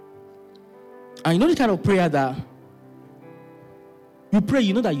 And you know the kind of prayer that you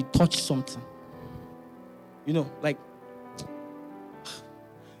pray, that you touch something. I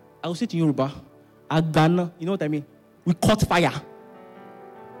will say to Yoruba, Agana, you know what I mean? We caught fire.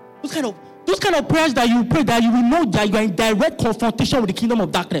 Those kind of prayers that you pray, that you will know that you are in direct confrontation with the kingdom of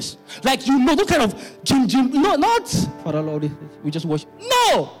darkness. Those kind of not Father Lord, we just worship.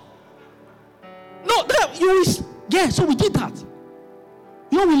 No, so we did that.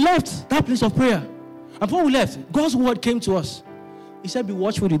 We left that place of prayer. And before we left, God's word came to us. He said, be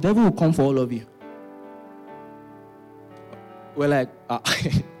watchful, the devil will come for all of you. We're like,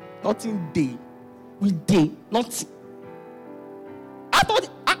 nothing day. We day, nothing. I thought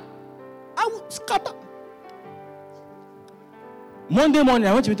I would scatter. Monday morning,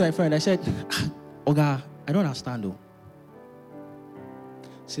 I went to meet my friend. I said, Oga, I don't understand though.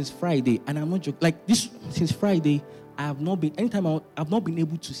 Since Friday, and I'm not joking, since Friday, I've not been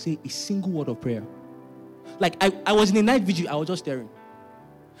able to say a single word of prayer. I was in a night vigil, I was just staring.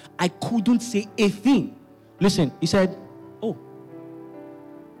 I couldn't say a thing. Listen, he said, oh,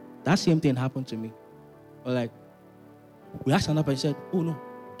 that same thing happened to me. Or we asked another person, said, oh no,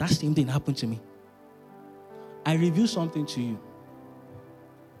 that same thing happened to me. I reveal something to you.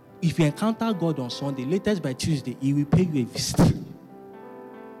 If you encounter God on Sunday, latest by Tuesday, he will pay you a visit.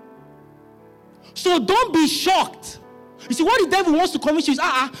 So don't be shocked. You see, what the devil wants to convince you is,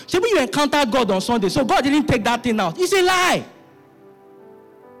 maybe you encountered God on Sunday, so God didn't take that thing out. It's a lie.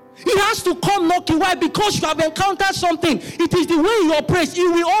 He has to come knocking. Why? Because you have encountered something. It is the way you operate. He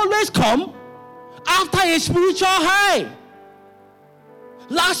will always come after a spiritual high.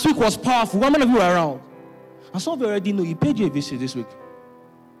 Last week was powerful. How many of you were around? And some of you already know he paid you a visit this week.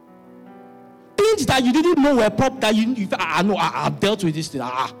 Things that you didn't know were proper, that I've dealt with this thing.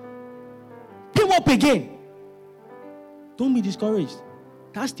 Came up again. Don't be discouraged.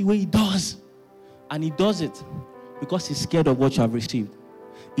 That's the way he does. And he does it because he's scared of what you have received.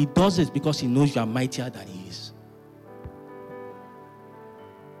 He does it because he knows you are mightier than he is.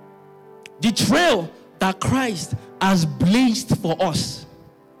 The trail that Christ has blazed for us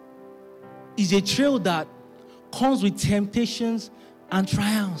is a trail that comes with temptations and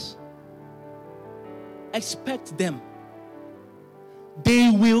trials. Expect them.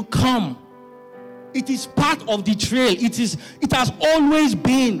 They will come. It is part of the trail. It has always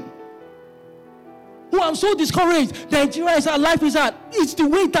been. Oh, I'm so discouraged. Nigeria is hard, life is hard. It's the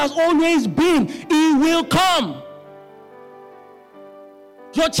way it has always been. It will come.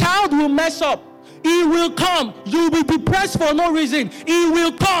 Your child will mess up. He will come. You'll be depressed for no reason. He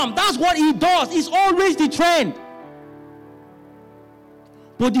will come. That's what he does. It's always the trend.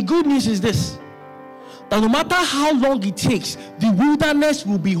 But the good news is this: that no matter how long it takes, the wilderness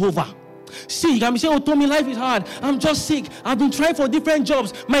will be over. See, you can be saying, oh, Tommy, life is hard. I'm just sick. I've been trying for different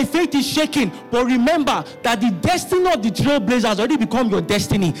jobs. My faith is shaking. But remember that the destiny of the trailblazer has already become your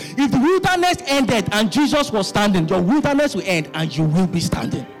destiny. If the wilderness ended and Jesus was standing, your wilderness will end and you will be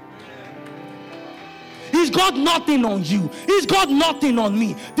standing. He's got nothing on you. He's got nothing on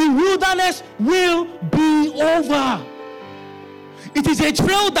me. The wilderness will be over. It is a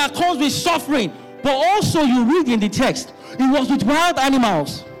trail that comes with suffering. But also you read in the text, it was with wild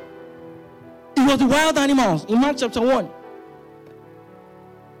animals. It was the wild animals in Mark chapter 1.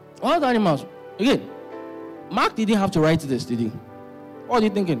 Wild animals. Again, Mark didn't have to write this, did he? What are you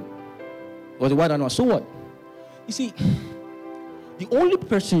thinking? It was the wild animals. So what? You see, the only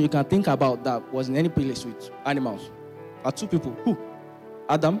person you can think about that was in any place with animals are two people. Who?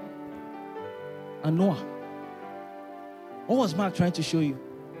 Adam and Noah. What was Mark trying to show you?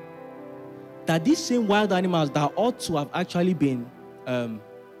 That these same wild animals that ought to have actually been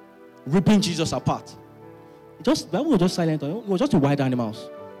ripping Jesus apart. The Bible was just silent. It was just the wild animals.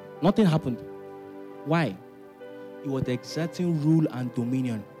 Nothing happened. Why? He was exerting rule and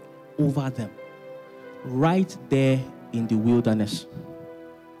dominion over them. Right there in the wilderness.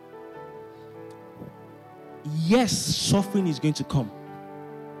 Yes, suffering is going to come.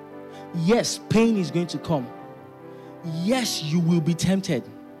 Yes, pain is going to come. Yes, you will be tempted.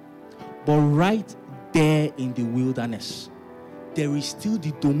 But right there in the wilderness, there is still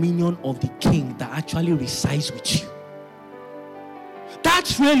the dominion of the king that actually resides with you. That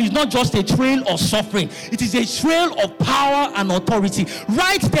trail is not just a trail of suffering. It is a trail of power and authority.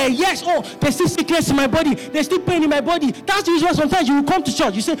 Right there, yes, oh, there's still sickness in my body. There's still pain in my body. That's the reason why sometimes you will come to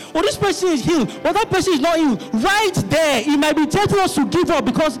church. You say, oh, this person is healed, but that person is not healed. Right there, it might be tempting us to give up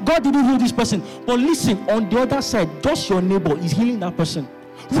because God didn't heal this person. But listen, on the other side, just your neighbor is healing that person.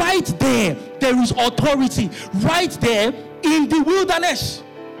 Right there, there is authority. Right there in the wilderness.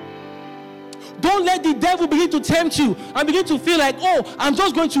 Don't let the devil begin to tempt you and begin to feel like, oh, I'm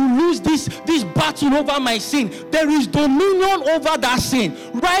just going to lose this battle over my sin. There is dominion over that sin.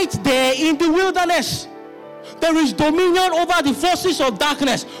 Right there in the wilderness. There is dominion over the forces of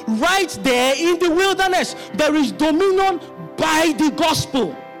darkness. Right there in the wilderness. There is dominion by the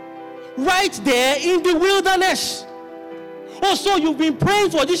gospel. Right there in the wilderness. Oh, so you've been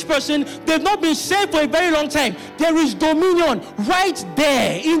praying for this person. They've not been saved for a very long time. There is dominion right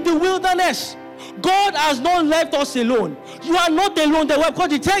there in the wilderness. God has not left us alone. You are not alone. Because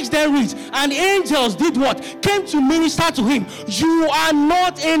the text there reads, and angels did what? Came to minister to him. You are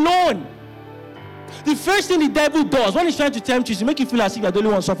not alone. The first thing the devil does when he's trying to tempt you is to make you feel as if you're the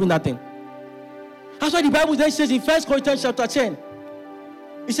only one suffering that thing. That's why the Bible then says in 1 Corinthians chapter 10,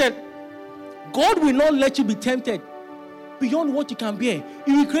 he said, God will not let you be tempted beyond what you can bear.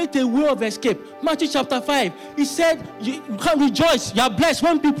 He will create a way of escape. Matthew chapter 5, he said, you can rejoice, you are blessed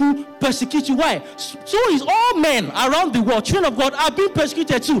when people persecute you. Why? So is all men around the world, children of God, are being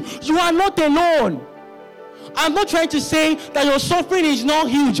persecuted too. You are not alone. I'm not trying to say that your suffering is not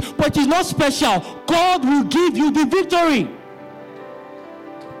huge, but it is not special. God will give you the victory.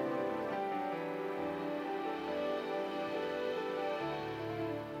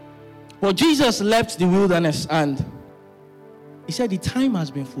 But Jesus left the wilderness and he said the time has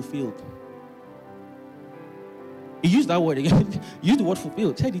been fulfilled. He used that word again. He used the word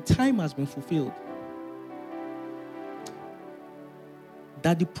fulfilled. He said the time has been fulfilled.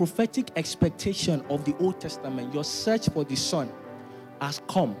 That the prophetic expectation of the Old Testament, your search for the Son, has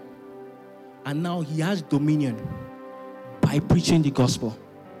come. And now he has dominion by preaching the gospel.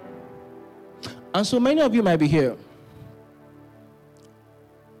 And so many of you might be here.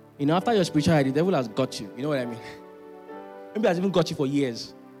 You know, after your spirituality, the devil has got you. You know what I mean? Maybe has even got you for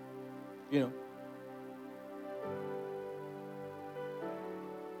years. You know.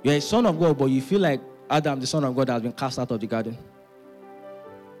 You're a son of God, but you feel like Adam, the son of God, has been cast out of the garden.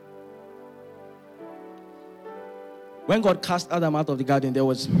 When God cast Adam out of the garden, there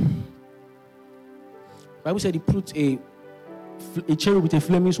was... The Bible said he put a cherub with a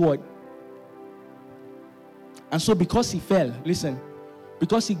flaming sword. And so because he fell, listen,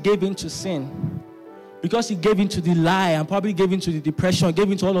 because he gave in to sin, because he gave in to the lie and probably gave in to the depression,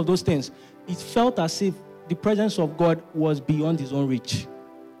 gave in to all of those things, it felt as if the presence of God was beyond his own reach.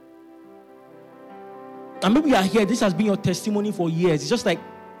 And maybe you are here, this has been your testimony for years. It's just like,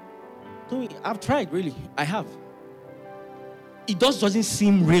 I've tried, really. I have. It just doesn't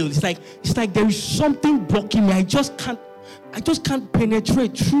seem real. It's like there is something blocking me. I just can't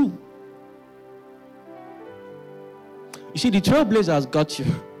penetrate through. You see, the Trailblazer has got you.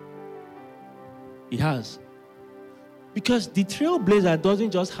 He has. Because the Trailblazer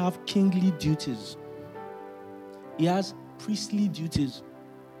doesn't just have kingly duties. He has priestly duties.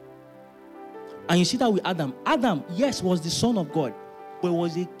 And you see that with Adam. Adam, yes, was the son of God, but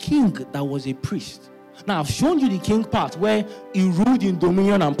was a king that was a priest. Now, I've shown you the king part where he ruled in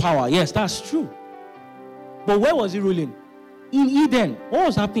dominion and power. Yes, that's true. But where was he ruling? In Eden. What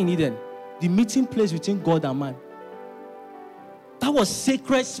was happening in Eden? The meeting place between God and man. That was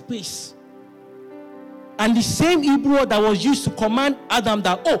sacred space. And the same Hebrew word that was used to command Adam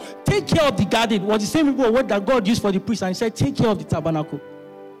that, take care of the garden, was the same Hebrew word that God used for the priest, and he said, take care of the tabernacle.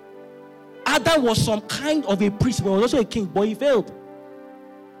 Adam was some kind of a priest, but was also a king, but he failed.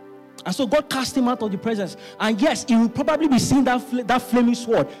 And so God cast him out of the presence. And yes, he will probably be seeing that flaming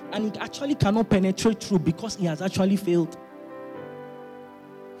sword, and he actually cannot penetrate through because he has actually failed.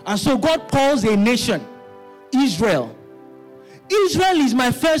 And so God calls a nation, Israel. Israel is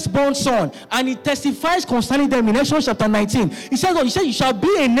my firstborn son. And he testifies concerning them in Exodus chapter 19. He said, you shall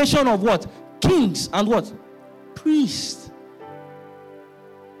be a nation of what? Kings and what? Priests.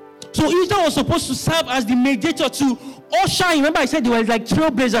 So Israel was supposed to serve as the mediator to usher in. Remember I said they were like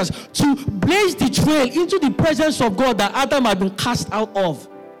trailblazers, to blaze the trail into the presence of God that Adam had been cast out of.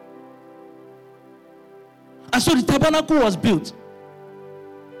 And so the tabernacle was built.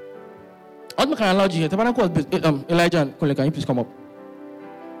 What can I allow you here? Tabernacle was built. Elijah and Kole, can you please come up?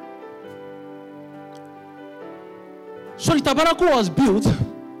 So the tabernacle was built,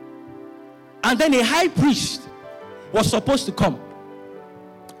 and then a high priest was supposed to come.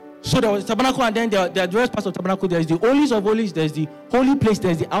 So there was the tabernacle, and then there are various parts of the tabernacle. There's the holies of holies, there's the holy place,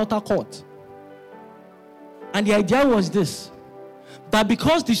 there's the outer court. And the idea was this, that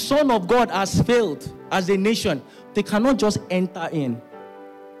because the Son of God has failed as a nation, they cannot just enter in.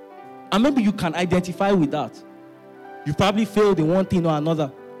 And maybe you can identify with that. You probably failed in one thing or another.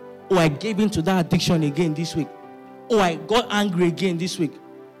 I gave in to that addiction again this week. I got angry again this week.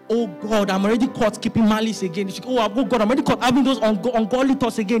 Oh God, I'm already caught keeping malice again this week. Oh God, I'm already caught having those ungodly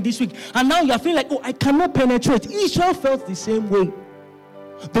thoughts again this week. And now you're feeling like, I cannot penetrate. Israel felt the same way.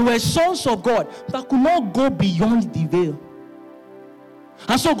 They were sons of God that could not go beyond the veil.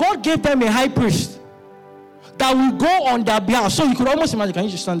 And so God gave them a high priest that will go on their behalf. So you could almost imagine, can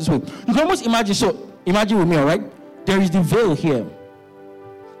you just stand this way? You can almost imagine, so imagine with me, all right? There is the veil here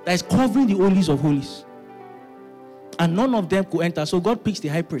that is covering the holies of holies. And none of them could enter. So God picks the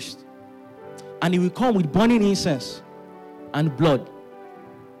high priest. And he will come with burning incense and blood.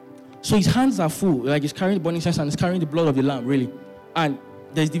 So his hands are full. Like he's carrying the burning incense and he's carrying the blood of the lamb, really. And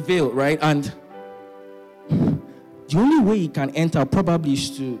there's the veil, right? And the only way he can enter probably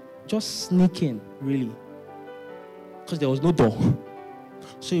is to just sneak in, really. Because there was no door.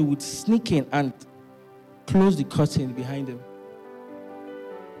 So he would sneak in and close the curtain behind him.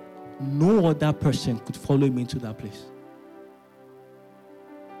 No other person could follow him into that place.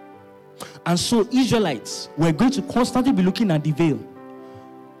 And so Israelites were going to constantly be looking at the veil,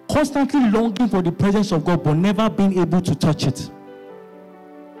 constantly longing for the presence of God, but never being able to touch it.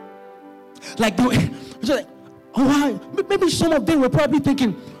 Like they were like, why? Maybe some of them were probably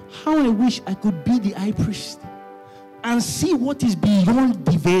thinking, how I wish I could be the high priest and see what is beyond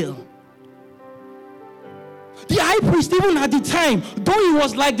the veil. The high priest, even at the time, though he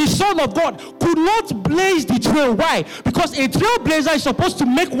was like the Son of God, could not blaze the trail. Why? Because a trailblazer is supposed to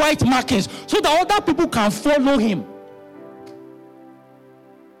make white markings so that other people can follow him.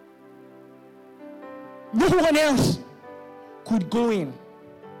 No one else could go in.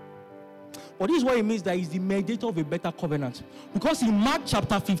 But this is what it means that he's the mediator of a better covenant. Because in Mark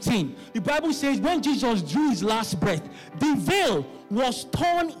chapter 15, the Bible says when Jesus drew his last breath, the veil was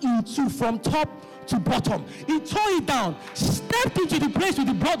torn in two from top to bottom. He tore it down, stepped into the place with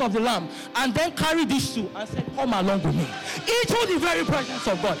the blood of the lamb, and then carried these two and said, come along with me. Into the very presence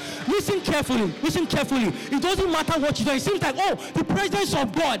of God. Listen carefully. It doesn't matter what you do. It seems like, the presence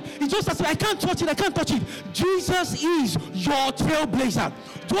of God. It's just as I can't touch it. Jesus is your trailblazer.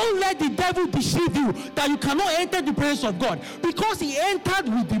 Don't let the devil deceive you that you cannot enter the presence of God. Because he entered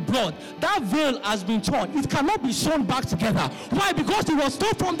with the blood, that veil has been torn. It cannot be sewn back together. Why? Because it was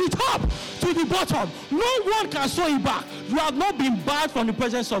torn from the top to the bottom. No one can sew it back. You have not been barred from the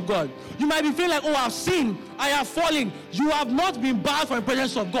presence of God. You might be feeling like, I've sinned, I have fallen. You have not been barred from the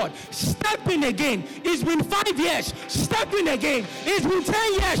presence of God. Step in again. It's been 5 years. Step in again. It's been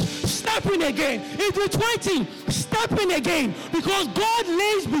 10 years. Step in again. It's been 20. Step in again. Because God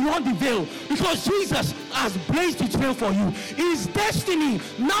lays beyond the veil. Because Jesus has blazed the trail for you. His destiny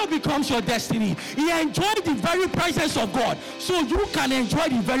now becomes your destiny. He enjoyed the very presence of God. So you can enjoy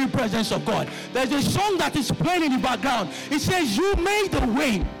the very presence of God. There's a song that is playing in the background. It says, you made the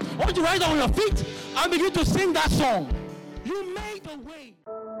way. I want you to rise on your feet and begin to sing that song. You made the way.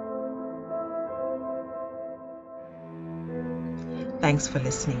 Thanks for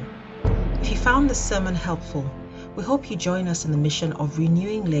listening. If you found this sermon helpful, we hope you join us in the mission of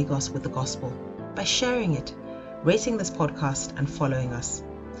renewing Lagos with the gospel by sharing it, rating this podcast, and following us.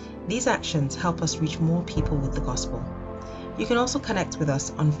 These actions help us reach more people with the gospel. You can also connect with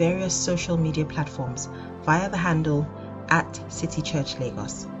us on various social media platforms via the handle @City Church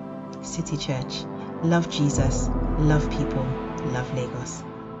Lagos. City Church, love Jesus, love people, love Lagos.